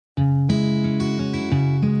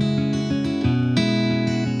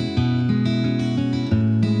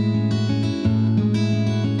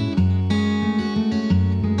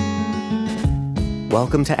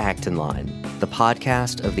Welcome to Acton Line, the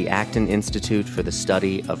podcast of the Acton Institute for the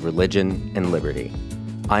Study of Religion and Liberty.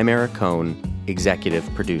 I'm Eric Cohn, executive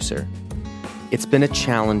producer. It's been a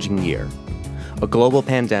challenging year. A global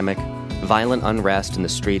pandemic, violent unrest in the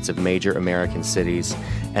streets of major American cities,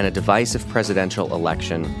 and a divisive presidential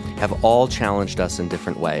election have all challenged us in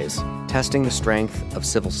different ways, testing the strength of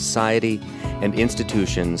civil society and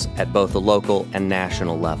institutions at both the local and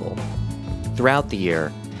national level. Throughout the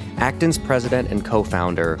year, Acton's president and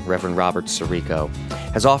co-founder, Reverend Robert Sirico,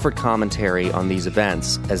 has offered commentary on these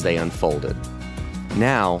events as they unfolded.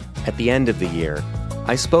 Now, at the end of the year,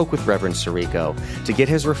 I spoke with Reverend Sirico to get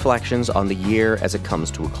his reflections on the year as it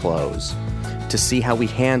comes to a close, to see how we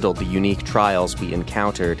handled the unique trials we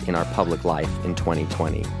encountered in our public life in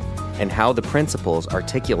 2020, and how the principles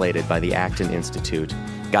articulated by the Acton Institute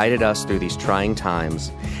guided us through these trying times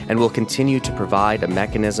and will continue to provide a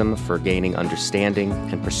mechanism for gaining understanding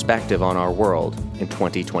and perspective on our world in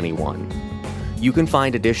 2021. You can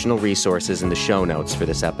find additional resources in the show notes for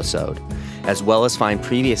this episode, as well as find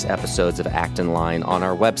previous episodes of Acton Line on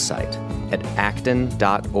our website at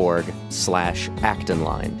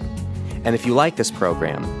acton.org/actonline. And if you like this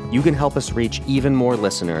program, you can help us reach even more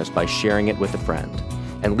listeners by sharing it with a friend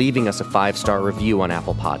and leaving us a 5-star review on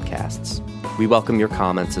Apple Podcasts. We welcome your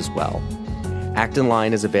comments as well. Acton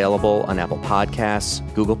Line is available on Apple Podcasts,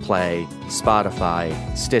 Google Play, Spotify,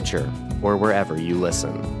 Stitcher, or wherever you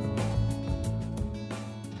listen.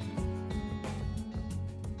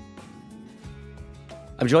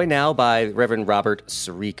 I'm joined now by Reverend Robert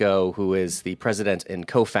Sirico, who is the president and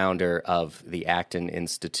co-founder of the Acton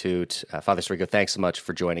Institute. Father Sirico, thanks so much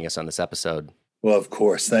for joining us on this episode. Well, of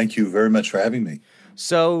course. Thank you very much for having me.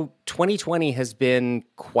 So 2020 has been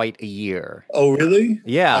quite a year. Oh, really?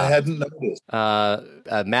 Yeah. I hadn't noticed. A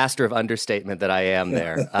master of understatement that I am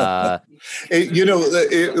there.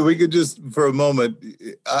 We could just, for a moment,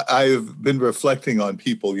 I've been reflecting on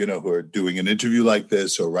people, who are doing an interview like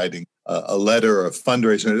this or writing a letter or a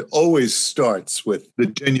fundraiser. It always starts with the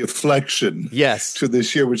genuflection to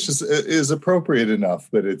this year, which is appropriate enough,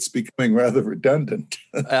 but it's becoming rather redundant.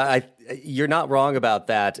 You're not wrong about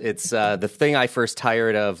that. It's the thing I first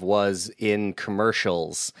tired of was in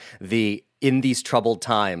commercials, in these troubled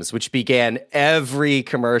times, which began every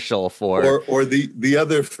commercial for... Or the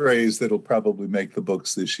other phrase that'll probably make the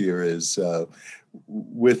books this year is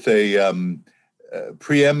with a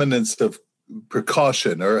preeminence of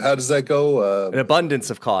precaution, or how does that go? An abundance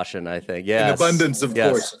of caution, I think. Yes. An abundance of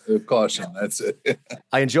caution. That's it.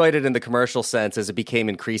 I enjoyed it in the commercial sense as it became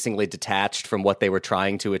increasingly detached from what they were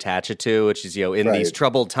trying to attach it to, which is, in these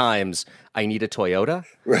troubled times, I need a Toyota.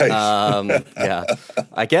 Right.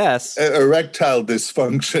 I guess. Erectile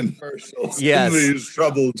dysfunction commercials in these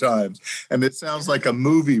troubled times. And it sounds like a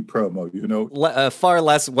movie promo, Far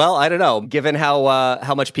less, well, I don't know. Given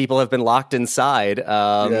how much people have been locked inside,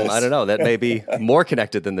 I don't know. That may be more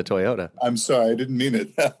connected than the Toyota. I'm sorry. I didn't mean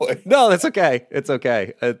it that way. No, that's okay. It's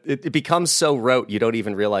okay. It becomes so rote, you don't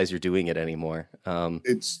even realize you're doing it anymore.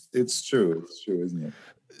 It's true. It's true, isn't it?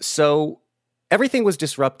 So... everything was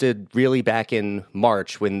disrupted really back in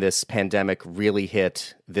March when this pandemic really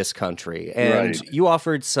hit this country. And you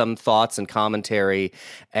offered some thoughts and commentary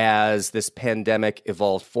as this pandemic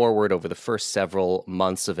evolved forward over the first several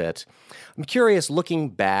months of it. I'm curious, looking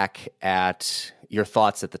back at your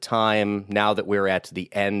thoughts at the time, now that we're at the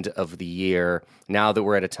end of the year, now that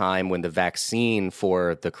we're at a time when the vaccine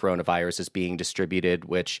for the coronavirus is being distributed,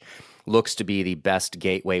 which looks to be the best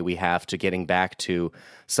gateway we have to getting back to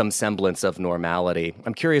some semblance of normality.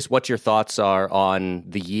 I'm curious what your thoughts are on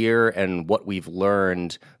the year and what we've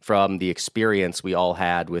learned from the experience we all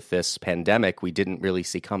had with this pandemic we didn't really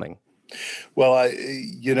see coming. Well,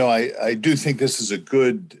 I do think this is a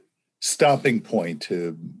good stopping point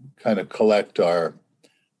to kind of collect our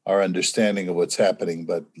understanding of what's happening.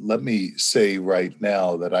 But let me say right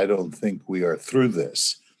now that I don't think we are through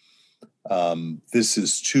this. This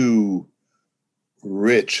is too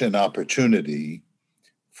rich an opportunity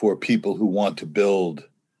for people who want to build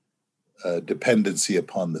dependency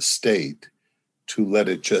upon the state to let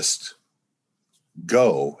it just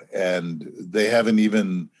go. And they haven't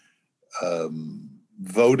even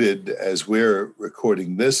voted, as we're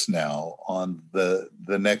recording this now, on the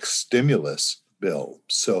next stimulus bill.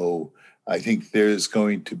 So I think there's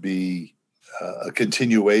going to be a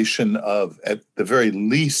continuation of, at the very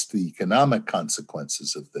least, the economic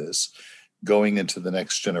consequences of this going into the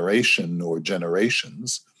next generation or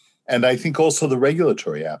generations. And I think also the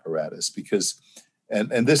regulatory apparatus, because,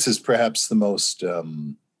 and this is perhaps the most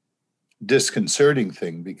disconcerting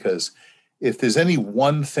thing, because if there's any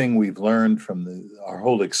one thing we've learned from our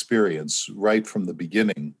whole experience right from the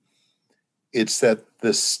beginning, It's that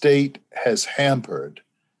the state has hampered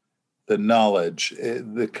the knowledge,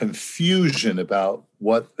 the confusion about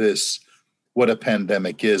what a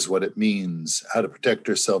pandemic is, what it means, how to protect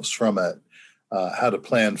ourselves from it, how to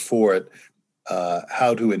plan for it,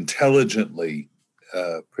 how to intelligently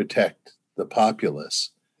protect the populace.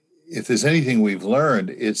 If there's anything we've learned,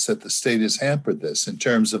 it's that the state has hampered this in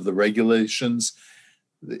terms of the regulations.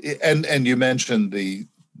 And you mentioned the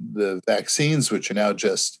vaccines, which are now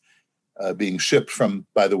just being shipped from,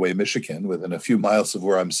 by the way, Michigan, within a few miles of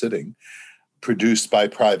where I'm sitting, produced by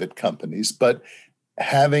private companies, but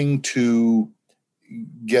having to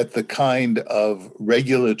get the kind of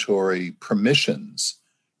regulatory permissions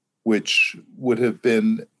which would have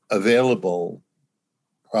been available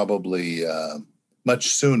probably much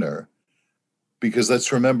sooner, because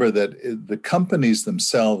let's remember that the companies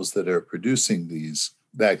themselves that are producing these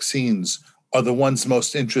vaccines are the ones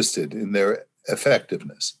most interested in their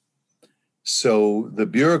effectiveness. So the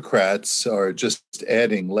bureaucrats are just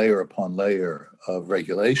adding layer upon layer of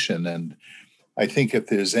regulation. And I think if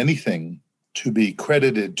there's anything to be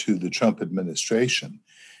credited to the Trump administration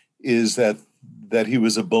is that he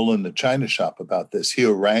was a bull in the china shop about this. He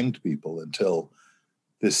harangued people until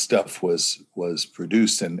this stuff was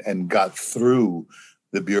produced and got through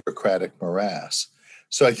the bureaucratic morass.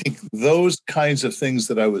 So I think those kinds of things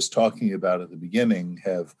that I was talking about at the beginning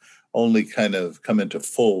have only kind of come into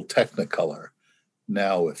full technicolor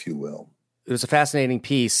now, if you will. There was a fascinating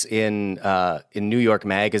piece in New York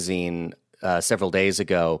Magazine several days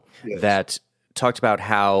ago that talked about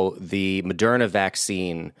how the Moderna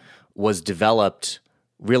vaccine was developed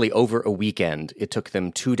really over a weekend. It took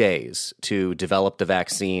them 2 days to develop the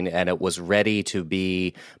vaccine, and it was ready to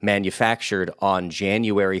be manufactured on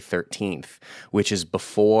January 13th, which is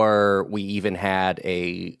before we even had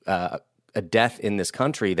a death in this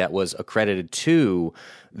country that was accredited to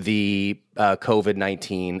the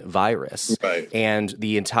COVID-19 virus. Right. And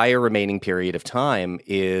the entire remaining period of time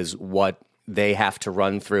is what they have to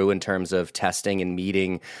run through in terms of testing and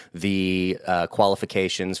meeting the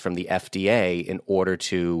qualifications from the FDA in order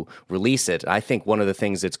to release it. I think one of the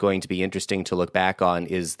things that's going to be interesting to look back on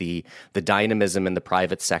is the dynamism in the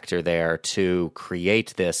private sector there to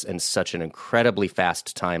create this in such an incredibly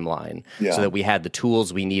fast timeline so that we had the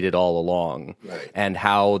tools we needed all along, and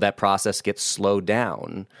how that process gets slowed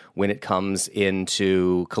down when it comes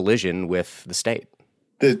into collision with the state.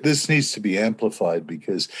 This needs to be amplified,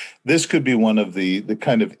 because this could be one of the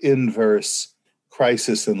kind of inverse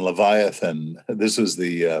crisis in Leviathan. This was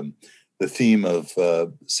the theme of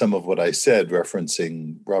some of what I said,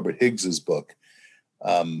 referencing Robert Higgs's book,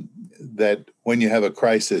 that when you have a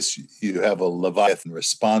crisis, you have a Leviathan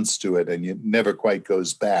response to it, and it never quite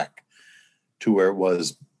goes back to where it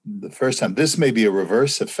was the first time. This may be a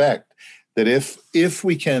reverse effect, that if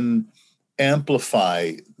we can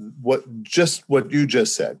amplify what you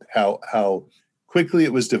just said, how quickly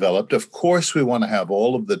it was developed. Of course, we want to have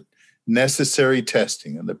all of the necessary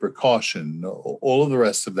testing and the precaution, all of the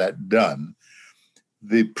rest of that done.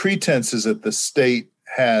 The pretense is that the state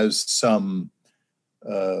has some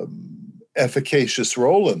efficacious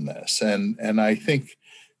role in this, and I think,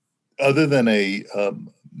 other than a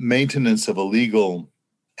maintenance of a legal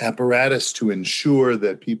apparatus to ensure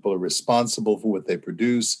that people are responsible for what they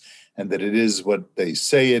produce and that it is what they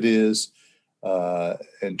say it is,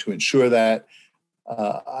 and to ensure that,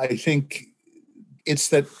 I think it's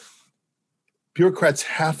that bureaucrats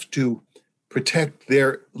have to protect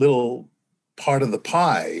their little part of the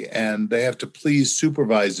pie, and they have to please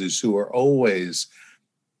supervisors who are always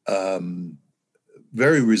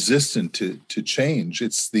very resistant to change.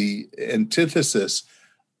 It's the antithesis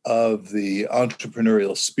of the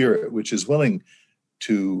entrepreneurial spirit, which is willing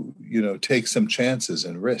to, take some chances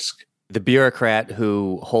and risk. The bureaucrat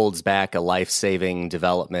who holds back a life-saving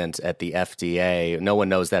development at the FDA, no one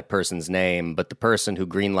knows that person's name, but the person who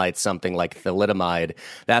greenlights something like thalidomide,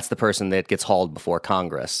 that's the person that gets hauled before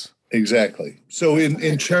Congress. Exactly. So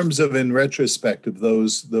in terms of, in retrospect of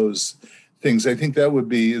those things, I think that would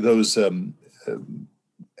be those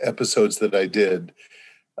episodes that I did.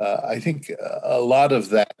 I think a lot of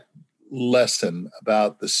that lesson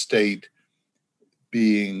about the state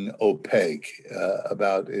being opaque,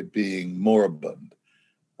 about it being moribund.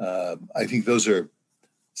 I think those are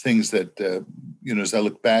things that, as I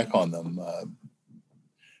look back on them,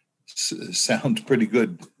 sound pretty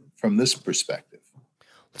good from this perspective.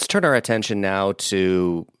 Let's turn our attention now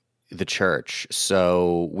to the church.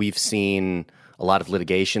 So we've seen a lot of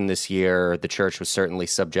litigation this year. The church was certainly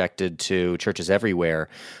subjected to, churches everywhere,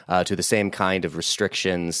 to the same kind of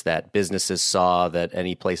restrictions that businesses saw, that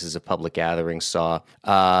any places of public gatherings saw.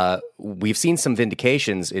 We've seen some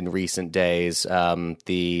vindications in recent days.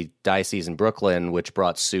 The diocese in Brooklyn, which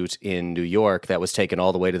brought suit in New York, that was taken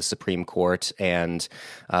all the way to the Supreme Court, and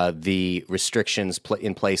the restrictions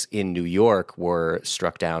in place in New York were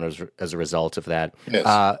struck down as a result of that.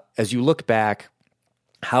 Yes. As you look back,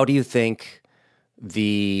 how do you think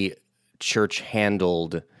the church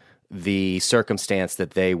handled the circumstance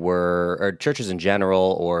that they were, or churches in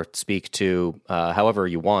general, or speak to however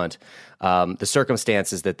you want, the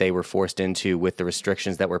circumstances that they were forced into with the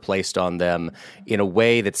restrictions that were placed on them in a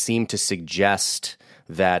way that seemed to suggest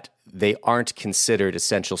that they aren't considered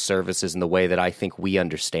essential services in the way that I think we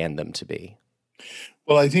understand them to be?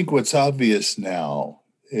 Well, I think what's obvious now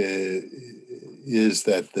is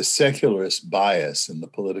that the secularist bias in the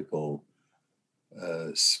political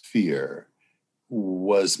sphere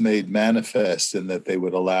was made manifest in that they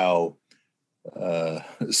would allow,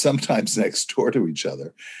 sometimes next door to each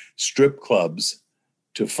other, strip clubs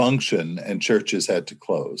to function, and churches had to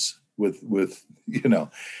close with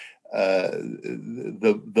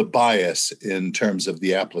the bias in terms of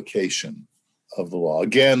the application of the law.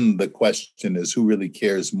 Again, the question is, who really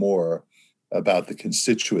cares more about the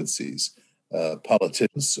constituencies,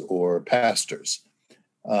 politicians or pastors?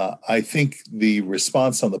 I think the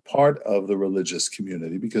response on the part of the religious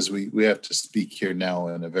community, because we have to speak here now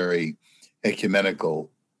in a very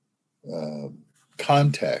ecumenical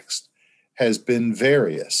context, has been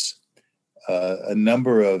various. A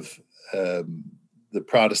number of the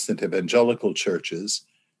Protestant evangelical churches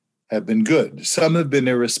have been good. Some have been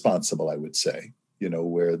irresponsible, I would say,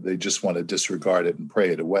 where they just want to disregard it and pray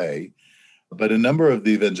it away. But a number of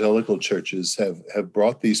the evangelical churches have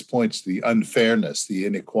brought these points, the unfairness, the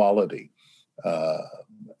inequality,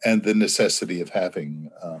 and the necessity of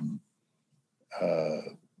having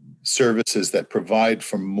services that provide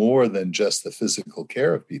for more than just the physical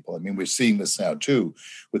care of people. I mean, we're seeing this now, too,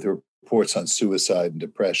 with reports on suicide and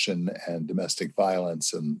depression and domestic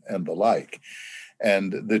violence and the like.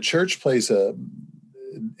 And the church plays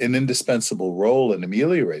an indispensable role in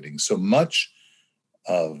ameliorating so much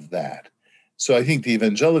of that. So I think the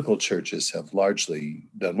evangelical churches have largely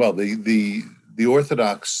done well. The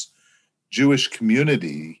Orthodox Jewish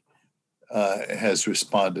community has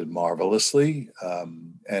responded marvelously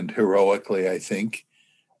and heroically, I think,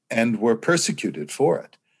 and were persecuted for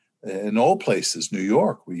it. In all places, New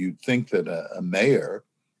York, where you'd think that a mayor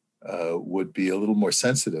would be a little more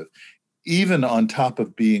sensitive, even on top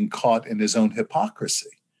of being caught in his own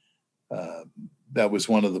hypocrisy. That was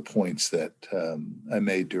one of the points that I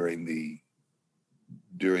made during the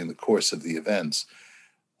course of the events.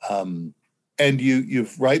 And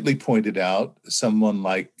you've rightly pointed out someone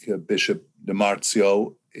like Bishop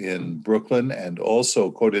DiMarzio in Brooklyn and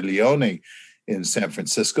also Cordileone in San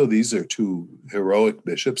Francisco. These are two heroic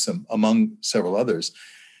bishops, among several others.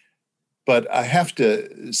 But I have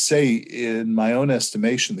to say, in my own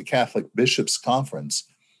estimation, the Catholic Bishops' Conference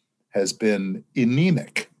has been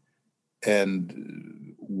anemic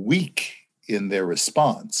and weak in their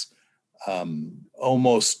response,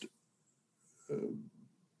 almost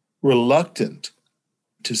reluctant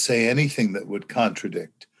to say anything that would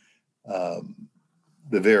contradict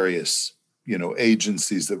the various,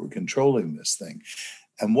 agencies that were controlling this thing.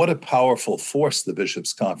 And what a powerful force the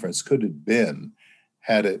Bishops' Conference could have been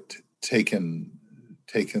had it taken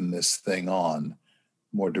this thing on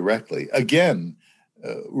more directly. Again,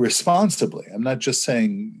 responsibly. I'm not just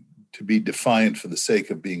saying to be defiant for the sake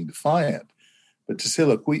of being defiant, but to say,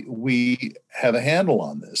 look, we have a handle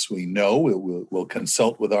on this. We know we'll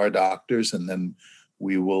consult with our doctors, and then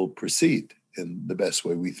we will proceed in the best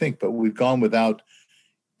way we think. But we've gone without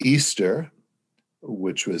Easter,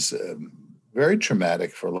 which was very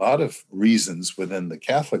traumatic for a lot of reasons within the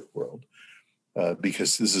Catholic world,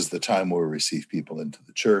 because this is the time where we receive people into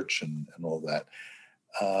the church and all that.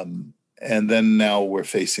 And then now we're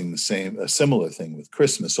facing a similar thing with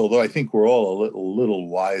Christmas, although I think we're all a little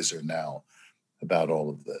wiser now about all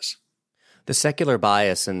of this. The secular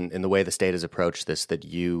bias in the way the state has approached this that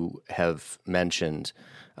you have mentioned,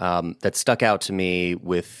 that stuck out to me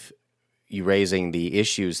with you raising the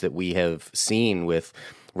issues that we have seen with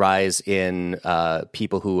rise in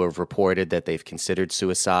people who have reported that they've considered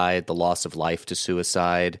suicide, the loss of life to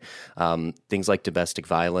suicide, things like domestic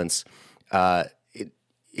violence.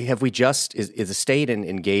 Have we just, is the state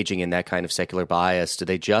engaging in that kind of secular bias? Do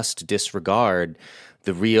they just disregard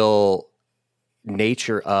the real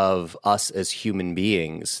nature of us as human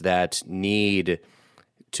beings that need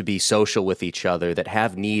to be social with each other, that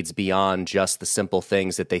have needs beyond just the simple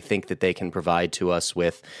things that they think that they can provide to us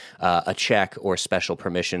with a check or special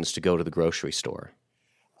permissions to go to the grocery store?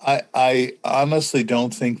 I honestly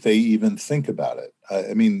don't think they even think about it.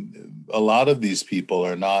 I mean, a lot of these people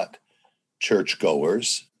are not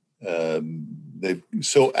churchgoers. They've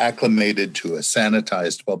so acclimated to a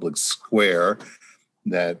sanitized public square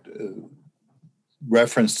that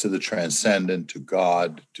reference to the transcendent, to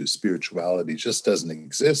God, to spirituality just doesn't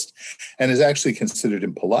exist, and is actually considered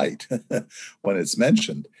impolite when it's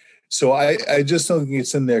mentioned. So I just don't think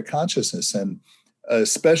it's in their consciousness. And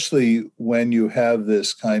especially when you have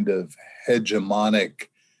this kind of hegemonic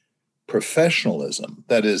professionalism,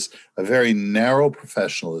 that is a very narrow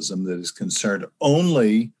professionalism that is concerned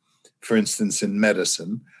only, for instance, in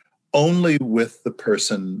medicine, only with the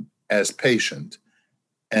person as patient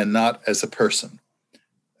and not as a person.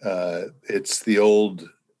 It's the old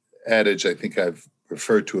adage, I think I've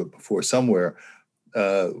referred to it before somewhere,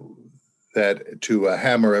 that to a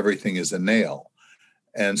hammer, everything is a nail.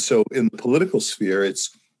 And so in the political sphere,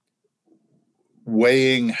 it's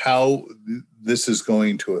weighing how this is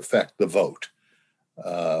going to affect the vote,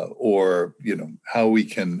 or how we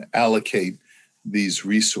can allocate these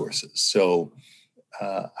resources. So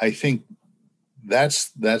I think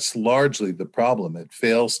that's largely the problem. It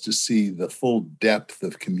fails to see the full depth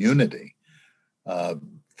of community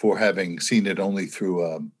for having seen it only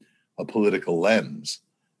through a political lens.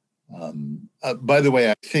 By the way,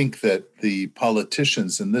 I think that the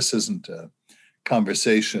politicians, and this isn't a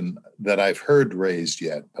conversation that I've heard raised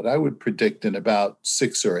yet, but I would predict in about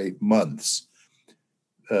 6 or 8 months,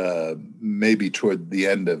 maybe toward the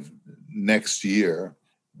end of next year,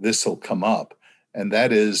 this will come up. And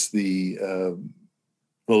that is the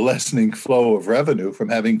lessening flow of revenue from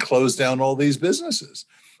having closed down all these businesses.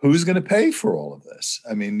 Who's going to pay for all of this?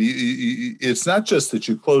 I mean, it's not just that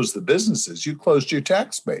you closed the businesses, you closed your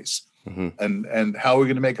tax base. Mm-hmm. And how are we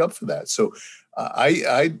going to make up for that? So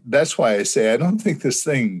I that's why I say I don't think this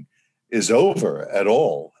thing is over at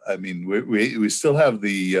all. I mean, we still have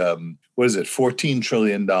the, $14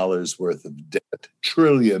 trillion worth of debt,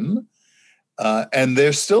 trillion, and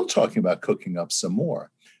they're still talking about cooking up some more,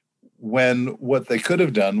 when what they could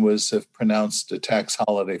have done was have pronounced a tax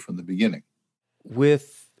holiday from the beginning.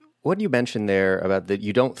 With what you mentioned there about that,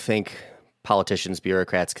 you don't think politicians,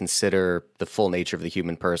 bureaucrats consider the full nature of the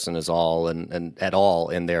human person as all and at all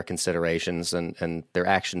in their considerations, and their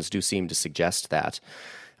actions do seem to suggest that.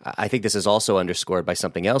 I think this is also underscored by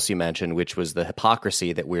something else you mentioned, which was the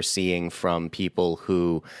hypocrisy that we're seeing from people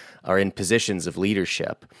who are in positions of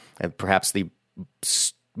leadership. And perhaps the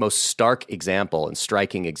most stark example and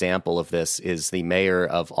striking example of this is the mayor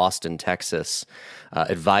of Austin, Texas,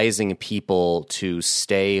 advising people to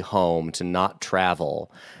stay home, to not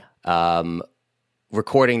travel,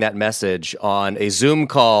 recording that message on a Zoom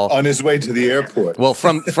call on his way to the airport. Well,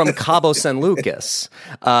 from Cabo San Lucas,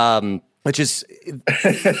 which is,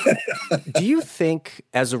 do you think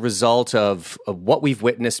as a result of what we've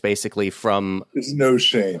witnessed basically from... There's no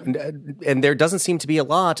shame. And there doesn't seem to be a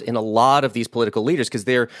lot in a lot of these political leaders, because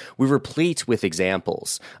we replete with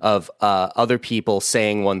examples of other people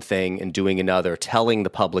saying one thing and doing another, telling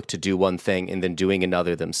the public to do one thing and then doing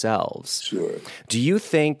another themselves. Sure. Do you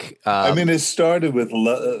think... it started with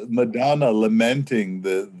Madonna lamenting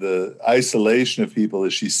the isolation of people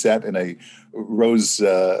as she sat in a rose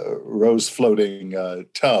floating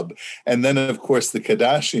tub. And then, of course, the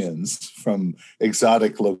Kardashians from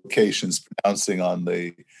exotic locations pronouncing on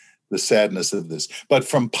the sadness of this. But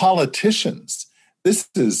from politicians, this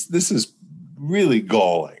is really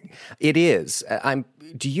galling. It is.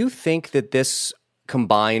 Do you think that this,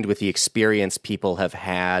 combined with the experience people have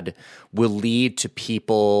had, will lead to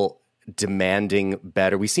people demanding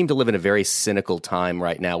better? We seem to live in a very cynical time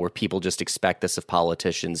right now where people just expect this of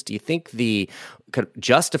politicians. Do you think the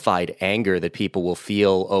justified anger that people will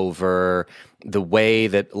feel over the way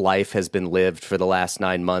that life has been lived for the last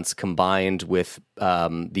 9 months, combined with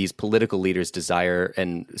these political leaders' desire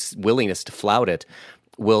and willingness to flout it,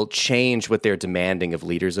 will change what they're demanding of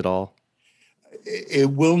leaders at all?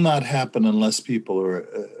 It will not happen unless people are...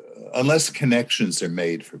 unless connections are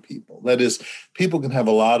made for people. That is, people can have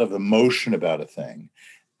a lot of emotion about a thing,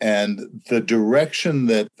 and the direction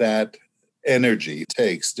that energy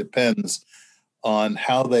takes depends on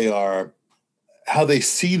how they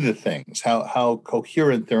see the things, how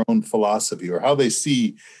coherent their own philosophy, or how they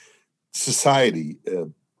see society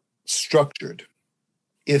structured.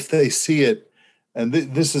 If they see it, and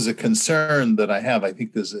this is a concern that I have, I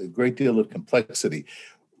think there's a great deal of complexity.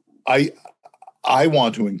 I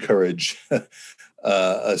want to encourage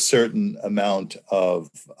a certain amount of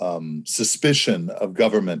suspicion of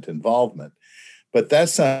government involvement. But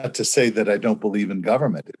that's not to say that I don't believe in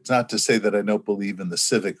government. It's not to say that I don't believe in the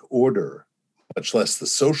civic order, much less the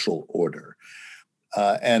social order.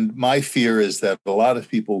 And my fear is that a lot of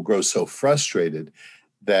people grow so frustrated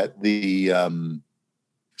that the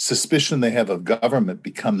suspicion they have of government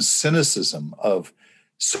becomes cynicism of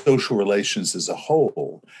social relations as a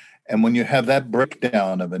whole. And when you have that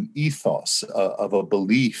breakdown of an ethos, of a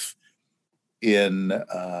belief in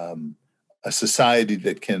a society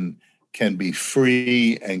that can be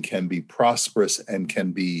free and can be prosperous and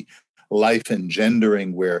can be life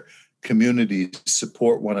engendering, where communities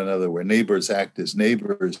support one another, where neighbors act as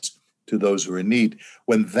neighbors to those who are in need.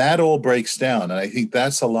 When that all breaks down, and I think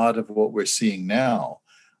that's a lot of what we're seeing now,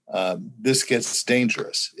 this gets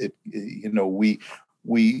dangerous.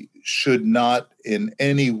 We should not in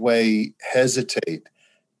any way hesitate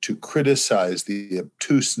to criticize the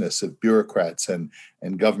obtuseness of bureaucrats and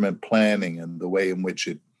government planning and the way in which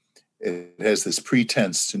it has this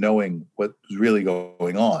pretense to knowing what's really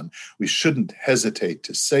going on. We shouldn't hesitate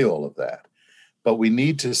to say all of that, but we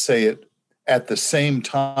need to say it at the same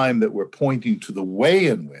time that we're pointing to the way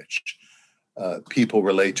in which people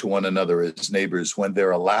relate to one another as neighbors, when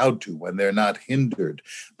they're allowed to, when they're not hindered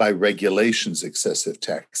by regulations, excessive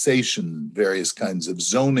taxation, various kinds of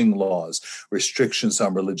zoning laws, restrictions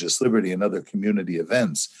on religious liberty and other community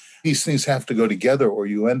events. These things have to go together, or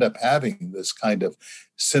you end up having this kind of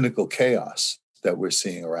cynical chaos that we're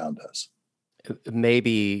seeing around us.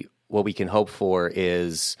 Maybe what we can hope for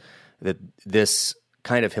is that this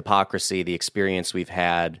kind of hypocrisy, the experience we've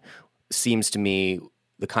had, seems to me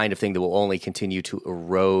the kind of thing that will only continue to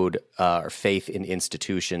erode our faith in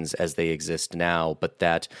institutions as they exist now, but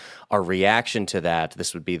that our reaction to that,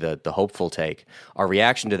 this would be the hopeful take, our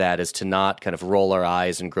reaction to that is to not kind of roll our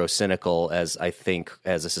eyes and grow cynical, as I think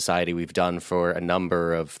as a society we've done for a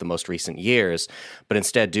number of the most recent years, but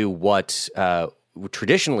instead do what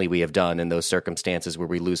traditionally we have done in those circumstances where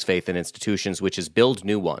we lose faith in institutions, which is build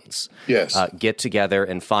new ones. Yes. Get together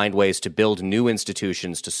and find ways to build new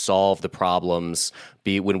institutions to solve the problems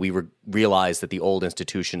when we realize that the old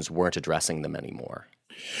institutions weren't addressing them anymore.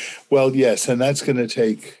 Well, yes, and that's going to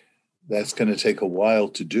take a while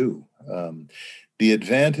to do. The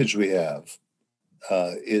advantage we have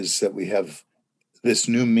is that we have this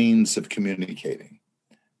new means of communicating.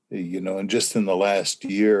 And just in the last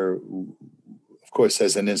year, of course,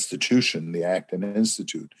 as an institution, the Acton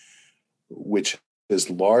Institute, which has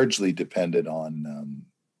largely depended on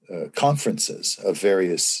conferences of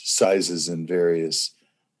various sizes and various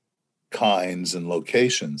kinds and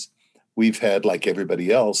locations, we've had, like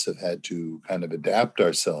everybody else, have had to kind of adapt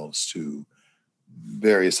ourselves to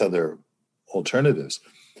various other alternatives.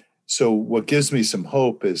 So what gives me some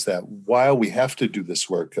hope is that while we have to do this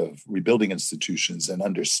work of rebuilding institutions and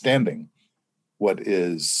understanding what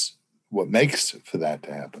makes for that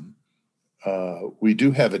to happen, we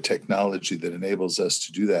do have a technology that enables us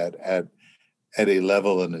to do that at a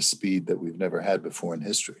level and a speed that we've never had before in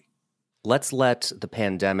history. Let's let the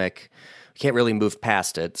pandemic, we can't really move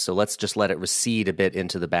past it, so let's just let it recede a bit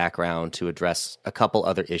into the background to address a couple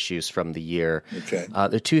other issues from the year. Okay.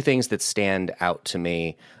 There are two things that stand out to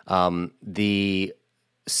me. The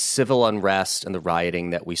civil unrest and the rioting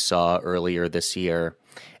that we saw earlier this year,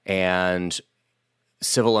 and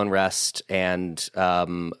civil unrest and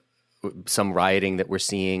some rioting that we're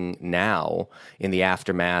seeing now in the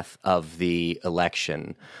aftermath of the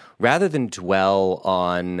election. Rather than dwell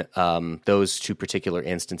on those two particular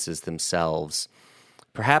instances themselves,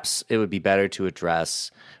 perhaps it would be better to address,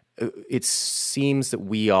 it seems that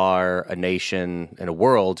we are a nation and a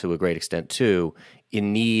world, to a great extent too,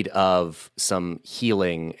 in need of some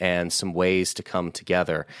healing and some ways to come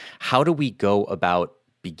together. How do we go about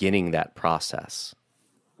beginning that process?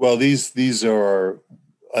 Well, these are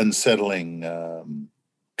unsettling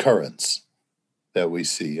currents that we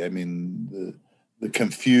see. I mean, the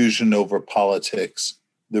confusion over politics,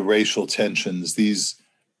 the racial tensions, these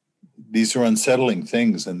are unsettling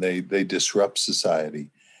things, and they disrupt society.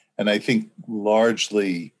 And I think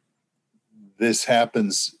largely this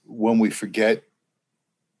happens when we forget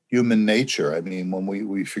human nature. I mean, when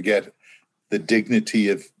we forget the dignity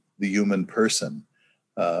of the human person.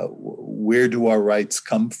 Where do our rights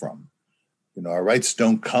come from? Our rights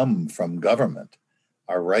don't come from government.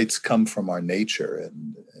 Our rights come from our nature.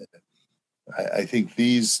 And I think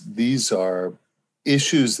these are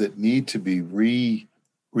issues that need to be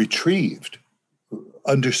retrieved,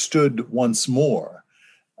 understood once more.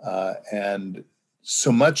 And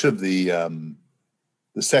so much of the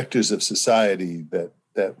sectors of society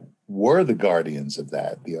that were the guardians of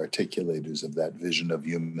that, the articulators of that vision of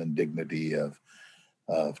human dignity, of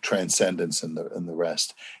transcendence and the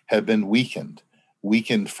rest, have been weakened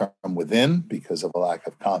from within because of a lack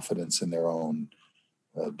of confidence in their own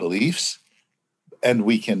beliefs, and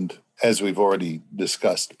weakened, as we've already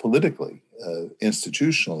discussed, politically,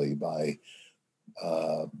 institutionally, by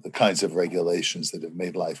the kinds of regulations that have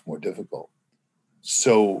made life more difficult.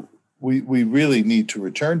 So we really need to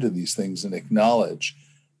return to these things and acknowledge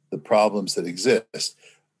the problems that exist.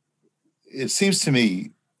 It seems to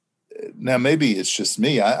me, now maybe it's just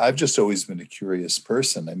me, I've just always been a curious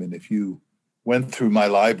person. I mean, if you went through my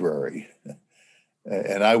library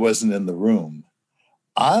and I wasn't in the room,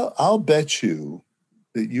 I'll bet you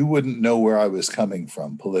that you wouldn't know where I was coming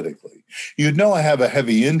from politically. You'd know I have a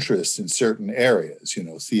heavy interest in certain areas,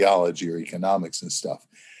 theology or economics and stuff.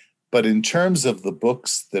 But in terms of the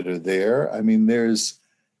books that are there, I mean, there's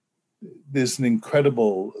an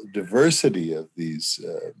incredible diversity of these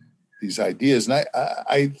ideas. And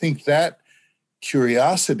I think that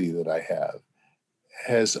curiosity that I have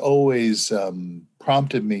has always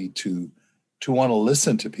prompted me to want to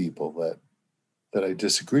listen to people that I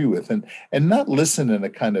disagree with, and not listen in a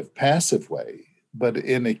kind of passive way, but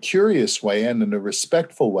in a curious way and in a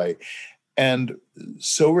respectful way, and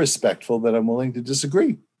so respectful that I'm willing to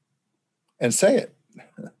disagree and say it.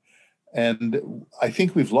 And I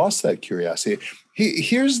think we've lost that curiosity.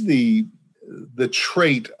 Here's the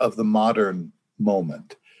trait of the modern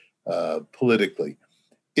moment politically,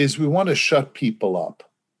 is we want to shut people up.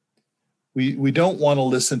 We don't want to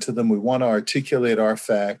listen to them. We want to articulate our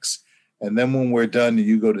facts. And then when we're done and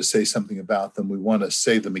you go to say something about them, we want to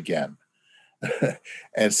say them again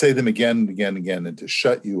and say them again and again and again, and to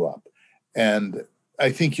shut you up. And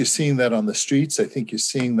I think you're seeing that on the streets. I think you're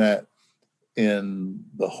seeing that in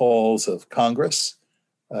the halls of Congress.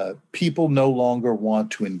 People no longer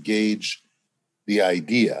want to engage the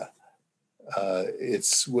idea.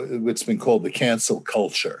 It's what's been called the cancel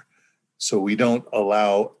culture. So we don't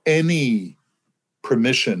allow any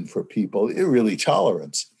permission for people, really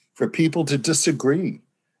tolerance, for people to disagree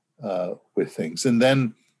with things. And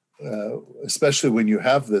then, especially when you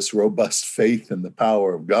have this robust faith in the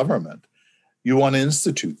power of government, you want to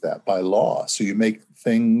institute that by law. So you make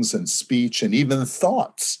things and speech and even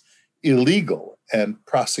thoughts illegal and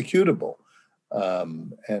prosecutable.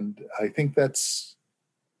 And I think that's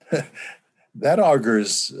that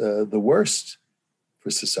augurs the worst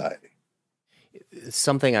for society.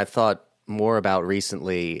 Something I've thought more about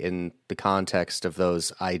recently in the context of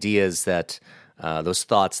those ideas that those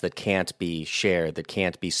thoughts that can't be shared, that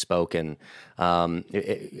can't be spoken.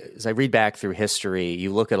 As I read back through history,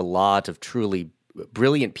 you look at a lot of truly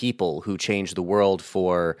brilliant people who changed the world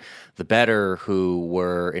for the better, who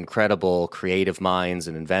were incredible creative minds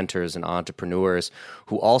and inventors and entrepreneurs,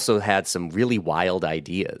 who also had some really wild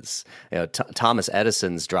ideas. Thomas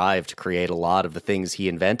Edison's drive to create a lot of the things he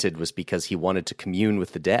invented was because he wanted to commune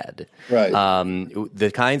with the dead. Right.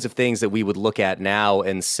 The kinds of things that we would look at now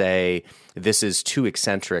and say, this is too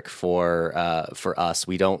eccentric for us.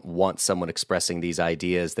 We don't want someone expressing these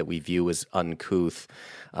ideas that we view as uncouth.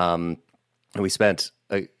 And we spent,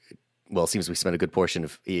 it seems we spent a good portion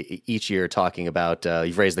of each year talking about,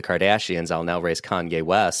 you've raised the Kardashians, I'll now raise Kanye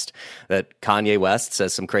West, that Kanye West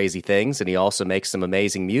says some crazy things and he also makes some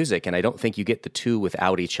amazing music, and I don't think you get the two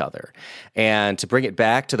without each other. And to bring it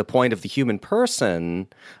back to the point of the human person,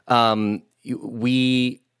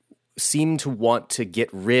 we seem to want to get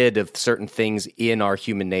rid of certain things in our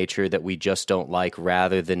human nature that we just don't like,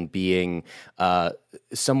 rather than being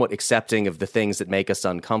somewhat accepting of the things that make us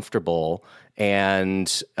uncomfortable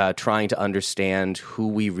and trying to understand who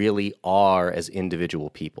we really are as individual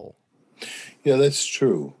people. Yeah, that's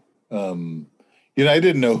true. I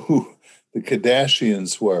didn't know who the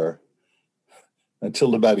Kardashians were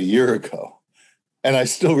until about a year ago. And I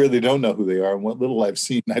still really don't know who they are. And what little I've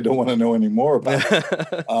seen, I don't want to know any more about.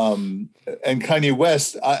 And Kanye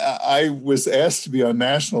West, I was asked to be on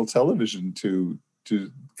national television to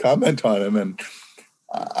comment on him. And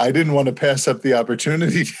I didn't want to pass up the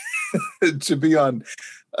opportunity to be on,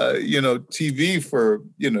 TV for,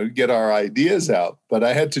 get our ideas out. But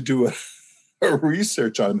I had to do a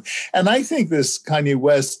research on him. And I think this Kanye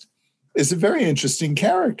West is a very interesting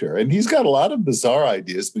character. And he's got a lot of bizarre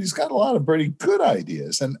ideas, but he's got a lot of pretty good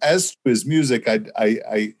ideas. And as to his music,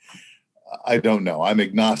 I don't know. I'm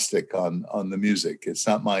agnostic on the music. It's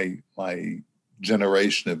not my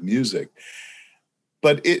generation of music.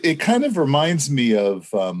 But it kind of reminds me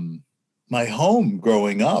of my home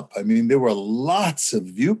growing up. I mean, there were lots of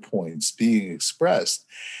viewpoints being expressed.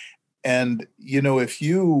 And, if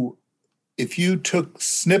you took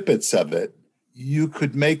snippets of it, you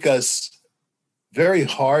could make us very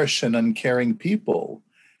harsh and uncaring people.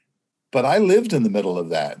 But I lived in the middle of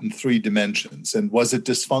that in 3 dimensions. And was it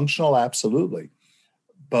dysfunctional? Absolutely.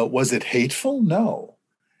 But was it hateful? No.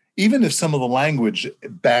 Even if some of the language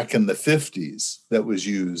back in the 50s that was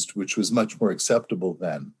used, which was much more acceptable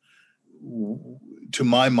then, to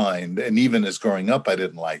my mind, and even as growing up, I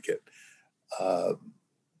didn't like it.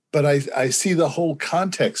 But I see the whole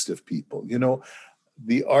context of people. You know,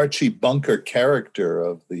 the Archie Bunker character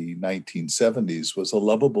of the 1970s was a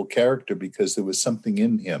lovable character because there was something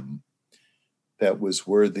in him that was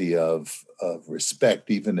worthy of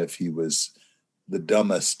respect, even if he was the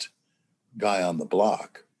dumbest guy on the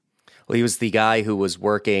block. Well, he was the guy who was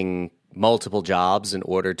working multiple jobs in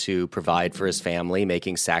order to provide for his family,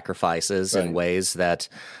 making sacrifices in ways that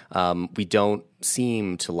we don't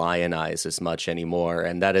seem to lionize as much anymore.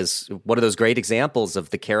 And that is one of those great examples of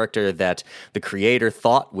the character that the creator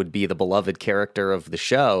thought would be the beloved character of the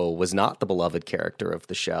show was not the beloved character of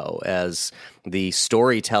the show, as the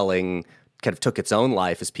storytelling kind of took its own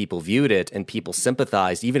life as people viewed it, and people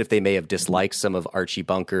sympathized, even if they may have disliked some of Archie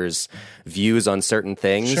Bunker's views on certain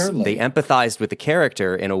things. Certainly. They empathized with the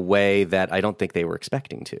character in a way that I don't think they were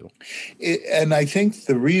expecting to. And I think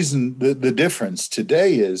the reason, the difference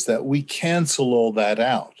today is that we cancel all that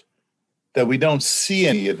out, that we don't see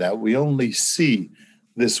any of that. We only see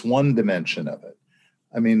this one dimension of it.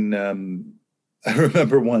 I mean, I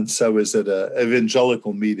remember once I was at an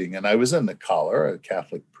evangelical meeting, and I was in the collar, a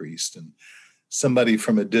Catholic priest, and somebody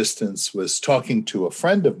from a distance was talking to a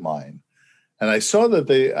friend of mine. And I saw that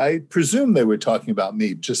I presume they were talking about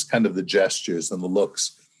me, just kind of the gestures and the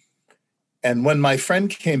looks. And when my friend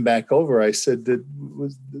came back over, I said,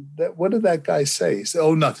 what did that guy say? He said,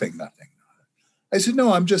 oh, nothing. I said,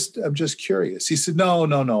 no, I'm just curious. He said, no, I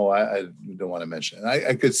don't want to mention it.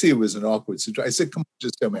 I could see it was an awkward situation. I said, come on,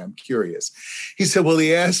 just tell me, I'm curious. He said, well,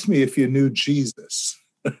 he asked me if you knew Jesus.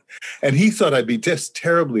 And he thought I'd be just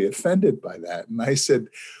terribly offended by that. And I said,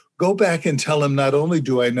 go back and tell him not only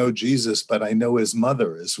do I know Jesus, but I know his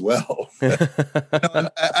mother as well.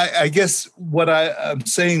 I guess what I'm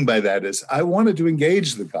saying by that is I wanted to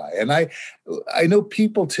engage the guy. And I know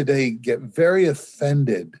people today get very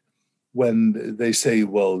offended when they say,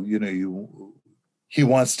 well, you know, he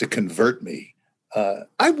wants to convert me.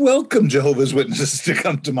 I welcome Jehovah's Witnesses to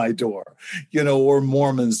come to my door, you know, or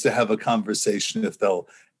Mormons to have a conversation if they'll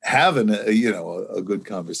have a good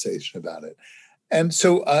conversation about it. And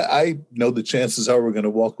so I know the chances are we're going to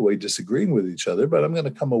walk away disagreeing with each other, but I'm going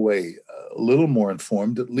to come away a little more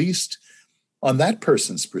informed, at least on that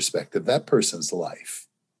person's perspective, that person's life.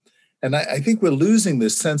 And I think we're losing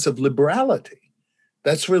this sense of liberality.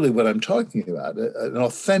 That's really what I'm talking about, an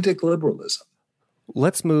authentic liberalism.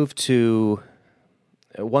 Let's move to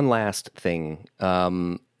one last thing.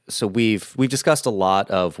 So we've discussed a lot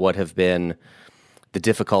of what have been the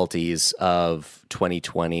difficulties of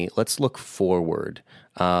 2020. Let's look forward.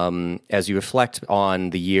 As you reflect on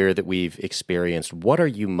the year that we've experienced, what are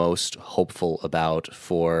you most hopeful about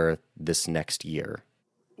for this next year?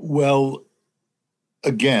 Well,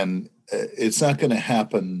 again, it's not going to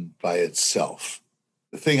happen by itself.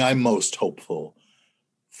 The thing I'm most hopeful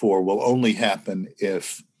for will only happen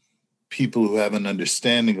if people who have an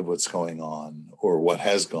understanding of what's going on or what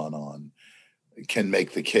has gone on can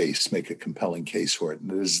make a compelling case for it.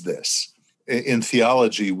 And it is this. In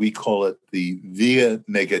theology, we call it the via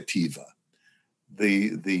negativa,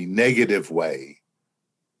 the negative way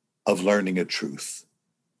of learning a truth.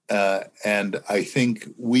 And I think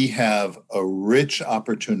we have a rich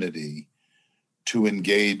opportunity to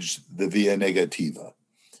engage the via negativa.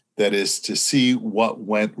 That is to see what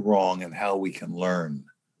went wrong and how we can learn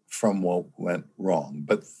from what went wrong.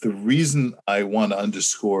 But the reason I want to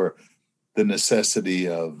underscore the necessity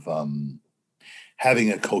of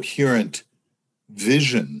having a coherent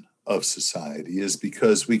vision of society is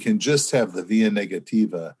because we can just have the via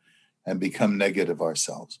negativa and become negative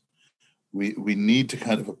ourselves. We need to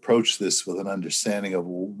kind of approach this with an understanding of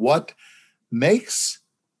what makes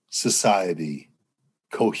society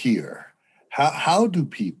cohere. How do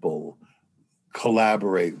people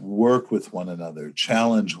collaborate, work with one another,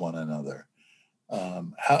 challenge one another?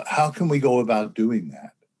 How can we go about doing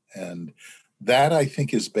that? And that, I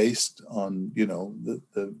think, is based on, you know,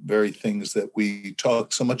 the very things that we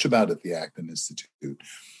talk so much about at the Acton Institute,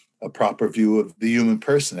 a proper view of the human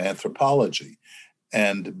person, anthropology,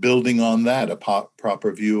 and building on that, a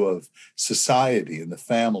proper view of society and the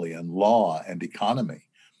family and law and economy.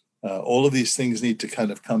 All of these things need to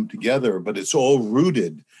kind of come together, but it's all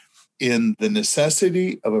rooted in the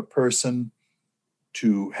necessity of a person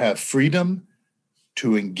to have freedom,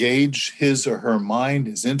 to engage his or her mind,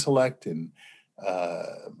 his intellect in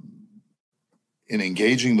in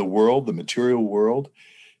engaging the world, the material world,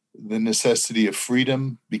 the necessity of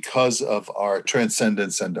freedom because of our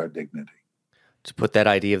transcendence and our dignity. To put that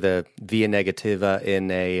idea of the via negativa in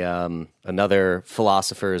another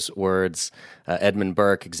philosopher's words, Edmund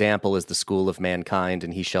Burke, example is the school of mankind,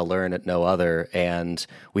 and he shall learn at no other. And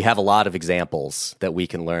we have a lot of examples that we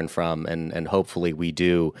can learn from, and hopefully we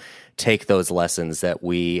do take those lessons that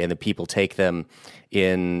we and the people take them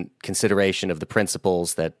in consideration of the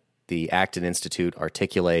principles that the Acton Institute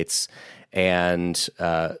articulates and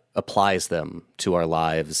applies them to our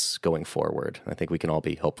lives going forward. I think we can all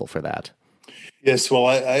be hopeful for that. Yes, well,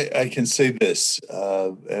 I can say this,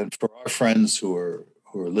 and for our friends who are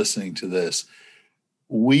listening to this,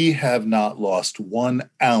 we have not lost 1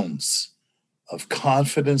 ounce of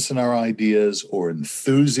confidence in our ideas or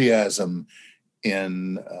enthusiasm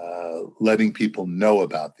in letting people know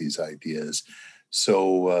about these ideas.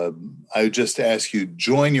 So I would just ask you,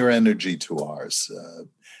 join your energy to ours.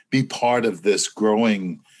 Be part of this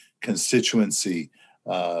growing constituency.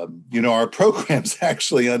 Our programs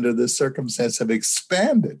actually under this circumstance have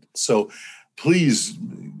expanded. So please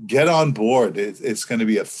get on board. It's going to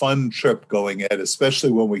be a fun trip going ahead,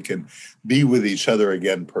 especially when we can be with each other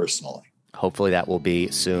again personally. Hopefully that will be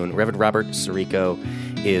soon. Reverend Robert Sirico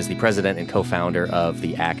is the president and co-founder of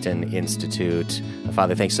the Acton Institute.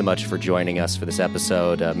 Father, thanks so much for joining us for this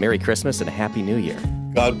episode. Merry Christmas and a Happy New Year.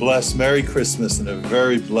 God bless. Merry Christmas and a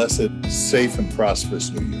very blessed, safe, and prosperous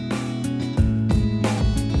New Year.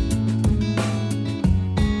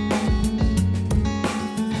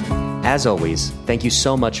 As always, thank you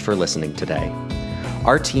so much for listening today.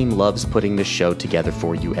 Our team loves putting this show together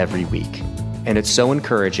for you every week, and it's so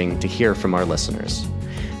encouraging to hear from our listeners.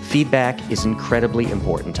 Feedback is incredibly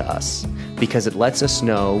important to us because it lets us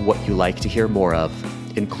know what you like to hear more of,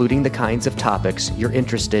 including the kinds of topics you're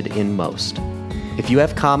interested in most. If you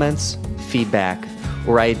have comments, feedback,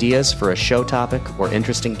 or ideas for a show topic or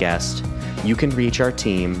interesting guest, you can reach our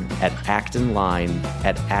team at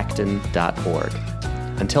actonline@acton.org.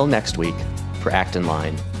 Until next week, for Acton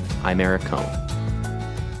Line, I'm Eric Cohn.